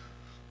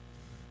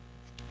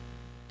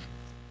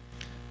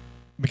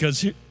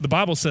 Because the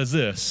Bible says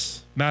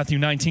this, Matthew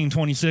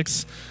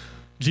 19:26,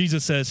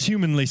 Jesus says,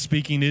 humanly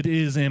speaking, it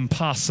is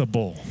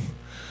impossible.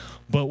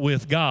 But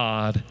with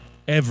God,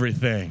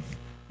 everything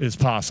is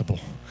possible.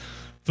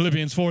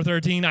 Philippians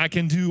 4:13, I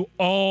can do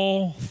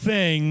all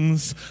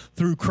things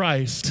through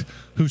Christ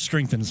who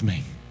strengthens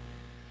me.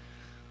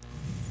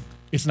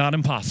 It's not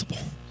impossible.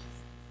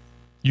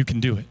 You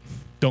can do it.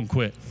 Don't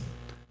quit.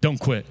 Don't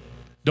quit.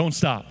 Don't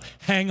stop.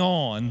 Hang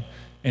on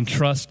and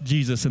trust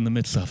Jesus in the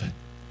midst of it.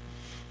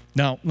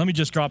 Now, let me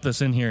just drop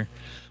this in here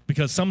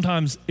because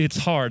sometimes it's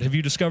hard. Have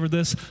you discovered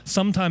this?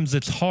 Sometimes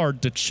it's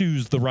hard to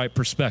choose the right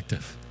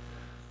perspective.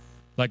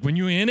 Like when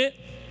you're in it,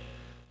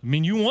 I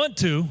mean, you want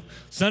to.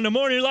 Sunday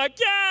morning, you're like,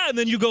 yeah, and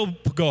then you go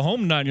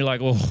home tonight and you're like,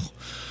 oh,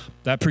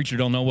 that preacher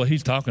don't know what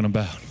he's talking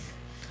about.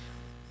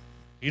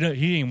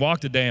 He ain't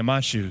walked a day in my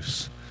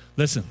shoes.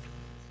 Listen,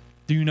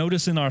 do you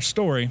notice in our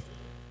story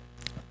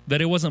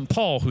that it wasn't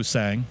Paul who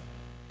sang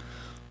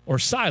or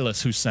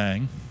Silas who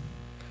sang?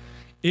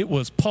 It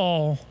was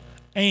Paul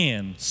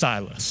and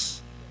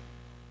Silas.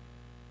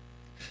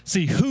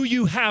 See, who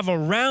you have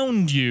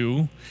around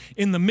you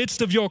in the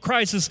midst of your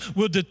crisis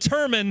will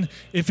determine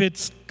if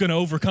it's going to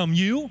overcome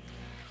you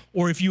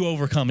or if you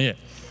overcome it.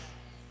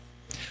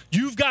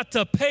 You've got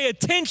to pay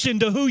attention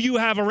to who you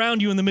have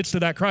around you in the midst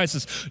of that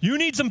crisis. You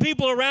need some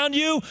people around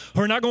you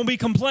who are not going to be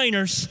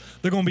complainers.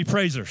 They're going to be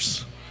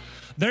praisers.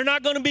 They're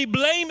not going to be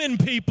blaming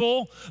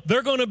people.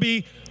 They're going to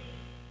be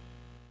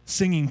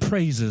singing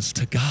praises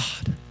to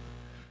God.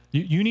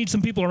 You need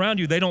some people around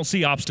you. They don't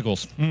see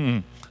obstacles.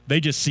 They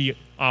just see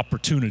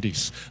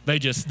opportunities.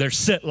 They're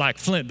set like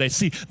flint.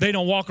 They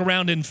don't walk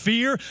around in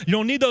fear. You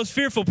don't need those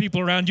fearful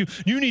people around you.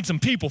 You need some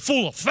people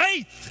full of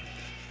faith.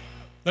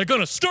 They're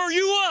going to stir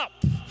you up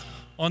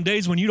on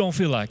days when you don't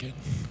feel like it.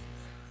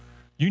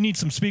 You need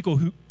some people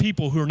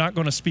who are not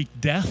going to speak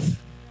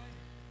death,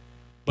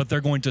 but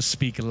they're going to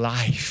speak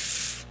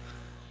life.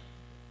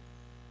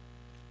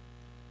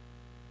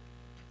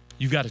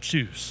 You've got to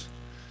choose.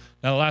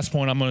 Now, the last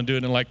point, I'm going to do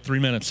it in like 3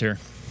 minutes here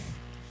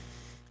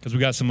because we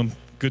got some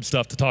good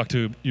stuff to talk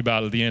to you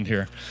about at the end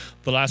here.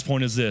 The last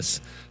point is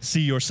this: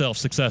 see yourself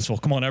successful.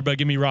 Come on, everybody,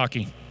 give me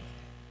Rocky.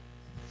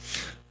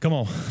 Come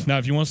on. Now,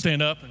 if you want to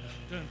stand up,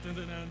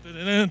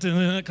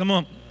 come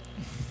on.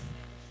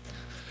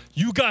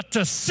 You got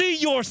to see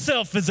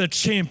yourself as a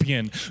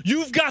champion.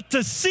 You've got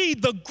to see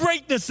the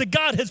greatness that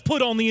God has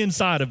put on the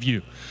inside of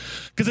you.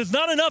 Because it's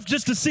not enough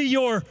just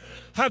to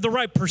have the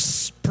right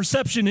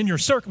perception in your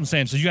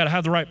circumstances. You got to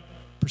have the right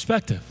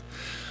perspective.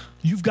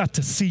 You've got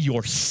to see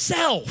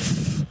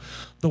yourself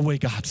the way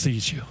God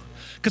sees you.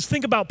 Because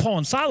think about Paul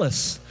and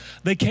Silas.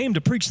 They came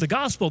to preach the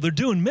gospel. They're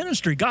doing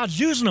ministry. God's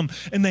using them,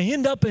 and they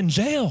end up in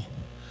jail.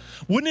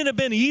 Wouldn't it have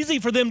been easy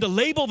for them to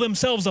label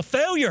themselves a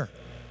failure?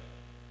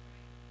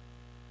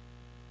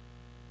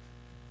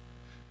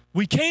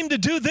 We came to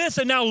do this,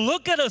 and now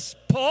look at us,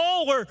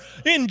 Paul. We're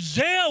in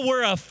jail.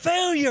 We're a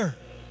failure.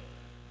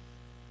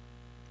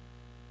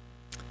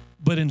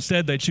 But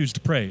instead, they choose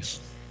to praise.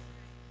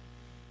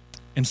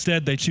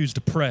 Instead, they choose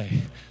to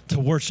pray,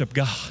 to worship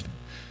God.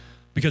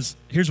 Because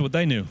here's what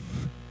they knew.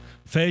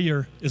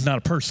 Failure is not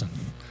a person.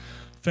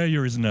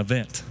 Failure is an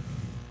event.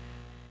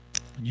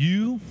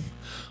 You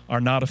are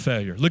not a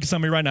failure. Look at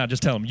somebody right now.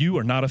 Just tell them, you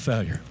are not a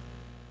failure.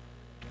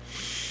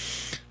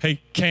 Hey,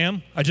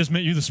 Cam, I just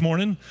met you this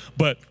morning,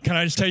 but can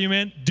I just tell you,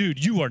 man,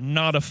 dude, you are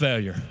not a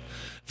failure.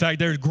 In fact,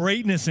 there's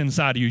greatness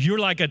inside of you. You're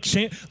like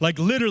like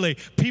literally,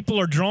 people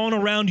are drawn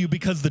around you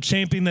because the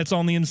champion that's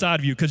on the inside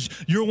of you, because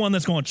you're one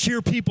that's going to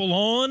cheer people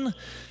on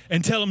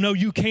and tell them, no,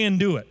 you can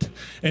do it.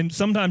 And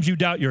sometimes you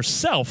doubt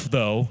yourself,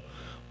 though.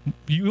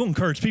 You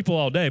encourage people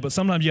all day, but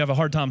sometimes you have a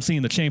hard time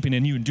seeing the champion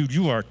in you. And dude,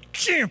 you are a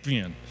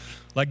champion.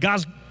 Like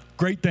God's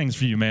great things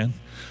for you, man.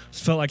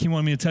 Just felt like he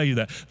wanted me to tell you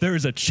that. There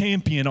is a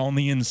champion on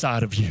the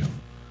inside of you.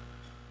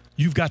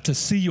 You've got to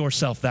see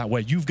yourself that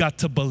way. You've got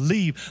to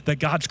believe that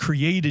God's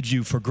created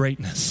you for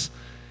greatness.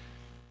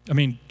 I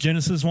mean,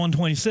 Genesis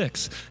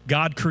 1:26,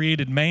 God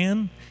created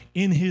man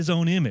in his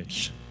own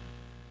image.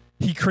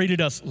 He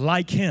created us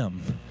like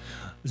him.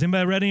 Has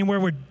anybody read anywhere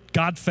where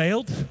God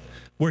failed?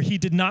 Where he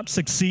did not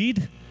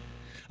succeed?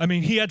 I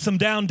mean, he had some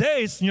down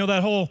days,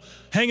 that whole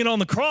hanging on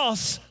the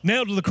cross,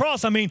 nailed to the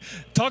cross. I mean,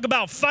 talk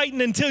about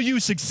fighting until you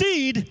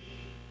succeed.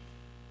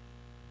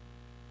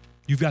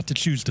 You've got to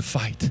choose to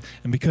fight.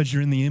 And because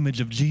you're in the image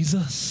of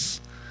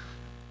Jesus,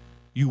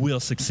 you will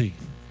succeed.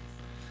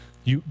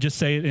 You just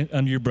say it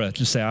under your breath.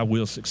 Just say, I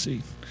will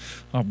succeed.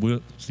 I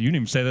will. So you didn't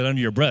even say that under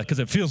your breath because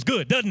it feels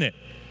good, doesn't it?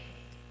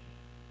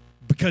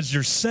 Because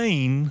you're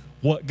saying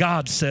what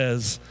God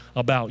says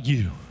about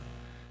you.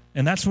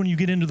 And that's when you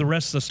get into the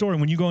rest of the story.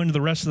 When you go into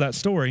the rest of that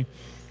story,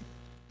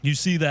 you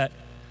see that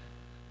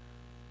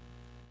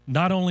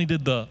not only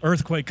did the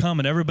earthquake come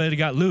and everybody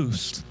got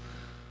loosed,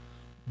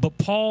 but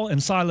Paul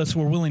and Silas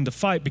were willing to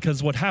fight,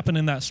 because what happened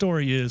in that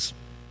story is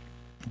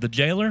the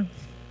jailer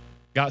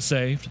got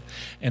saved,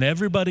 and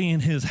everybody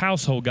in his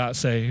household got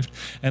saved,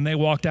 and they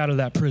walked out of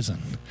that prison.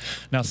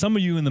 Now, some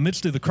of you in the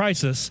midst of the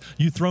crisis,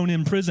 you thrown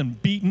in prison,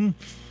 beaten,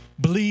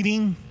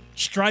 bleeding,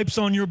 stripes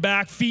on your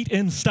back, feet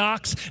in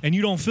stocks, and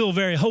you don't feel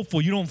very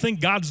hopeful. You don't think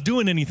God's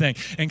doing anything.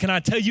 And can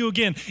I tell you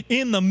again,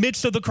 in the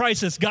midst of the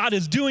crisis, God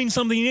is doing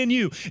something in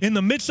you. In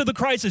the midst of the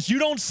crisis, you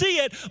don't see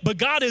it, but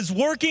God is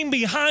working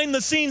behind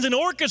the scenes and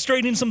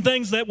orchestrating some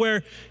things that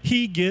where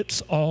he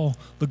gets all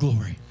the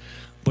glory.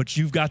 But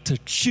you've got to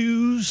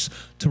choose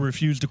to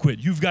refuse to quit.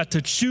 You've got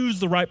to choose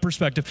the right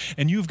perspective,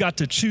 and you've got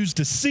to choose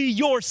to see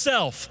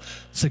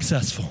yourself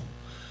successful,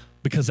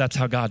 because that's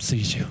how God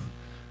sees you.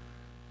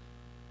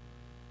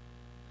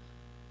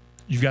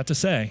 You've got to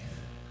say,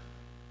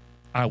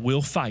 I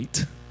will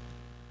fight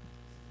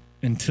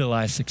until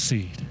I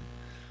succeed.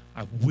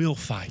 I will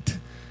fight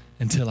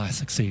until I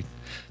succeed.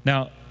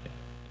 Now,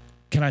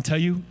 can I tell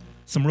you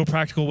some real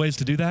practical ways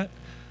to do that?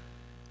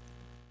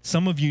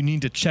 Some of you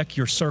need to check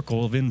your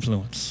circle of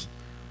influence,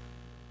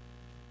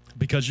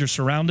 because you're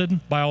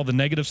surrounded by all the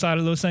negative side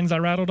of those things I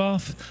rattled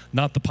off,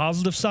 not the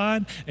positive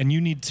side, and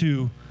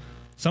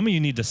some of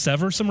you need to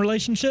sever some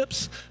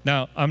relationships.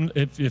 Now,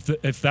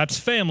 if that's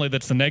family,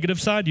 that's the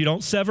negative side, you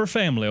don't sever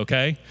family,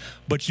 okay?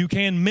 But you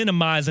can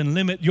minimize and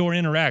limit your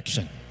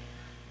interaction.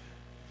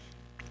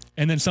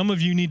 And then some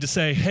of you need to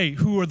say, hey,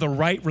 who are the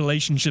right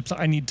relationships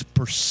I need to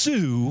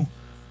pursue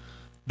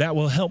that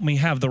will help me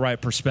have the right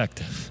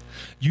perspective?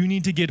 You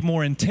need to get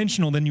more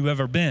intentional than you've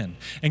ever been.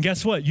 And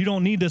guess what? You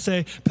don't need to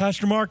say,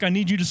 Pastor Mark, I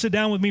need you to sit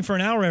down with me for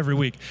an hour every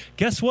week.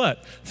 Guess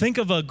what? Think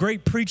of a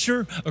great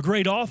preacher, a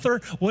great author,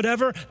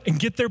 whatever, and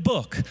get their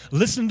book.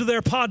 Listen to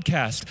their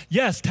podcast.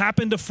 Yes, tap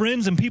into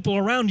friends and people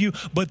around you,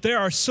 but there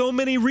are so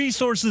many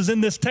resources in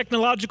this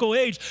technological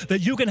age that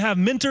you can have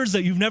mentors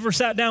that you've never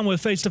sat down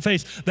with face to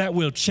face that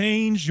will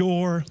change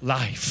your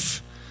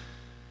life.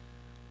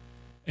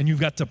 And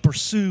you've got to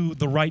pursue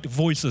the right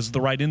voices,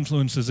 the right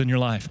influences in your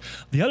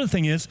life. The other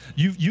thing is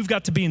you've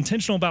got to be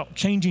intentional about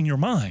changing your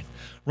mind.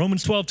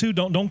 Romans 12:2,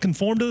 don't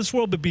conform to this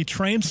world, but be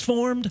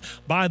transformed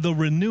by the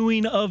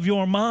renewing of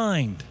your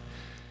mind.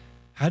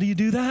 How do you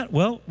do that?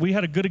 Well, we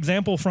had a good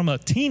example from a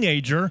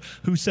teenager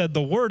who said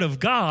the word of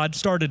God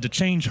started to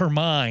change her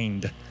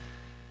mind.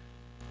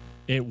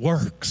 It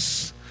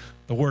works.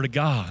 The word of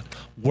God,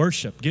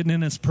 worship, getting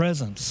in his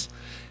presence,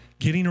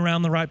 getting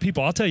around the right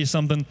people. I'll tell you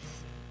something.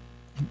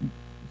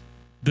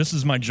 This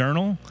is my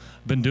journal.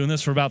 I've been doing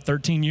this for about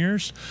 13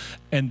 years,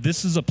 and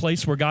this is a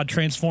place where God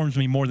transforms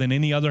me more than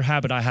any other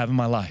habit I have in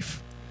my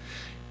life.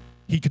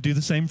 He could do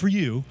the same for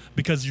you,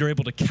 because you're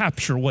able to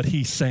capture what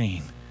he's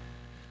saying.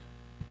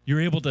 You're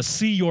able to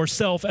see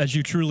yourself as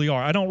you truly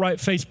are. I don't write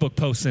Facebook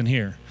posts in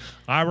here.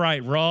 I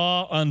write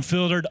raw,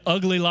 unfiltered,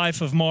 ugly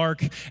life of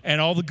Mark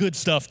and all the good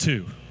stuff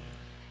too.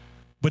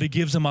 But it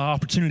gives him an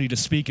opportunity to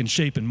speak and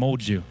shape and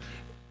mold you.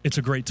 It's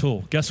a great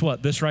tool. Guess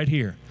what? This right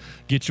here.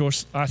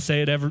 I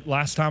say it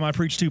last time I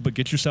preach too, but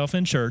get yourself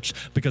in church,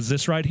 because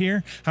this right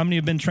here, how many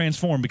have been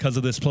transformed because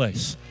of this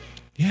place?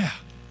 Yeah.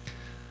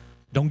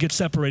 Don't get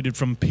separated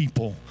from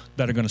people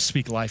that are going to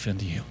speak life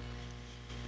into you.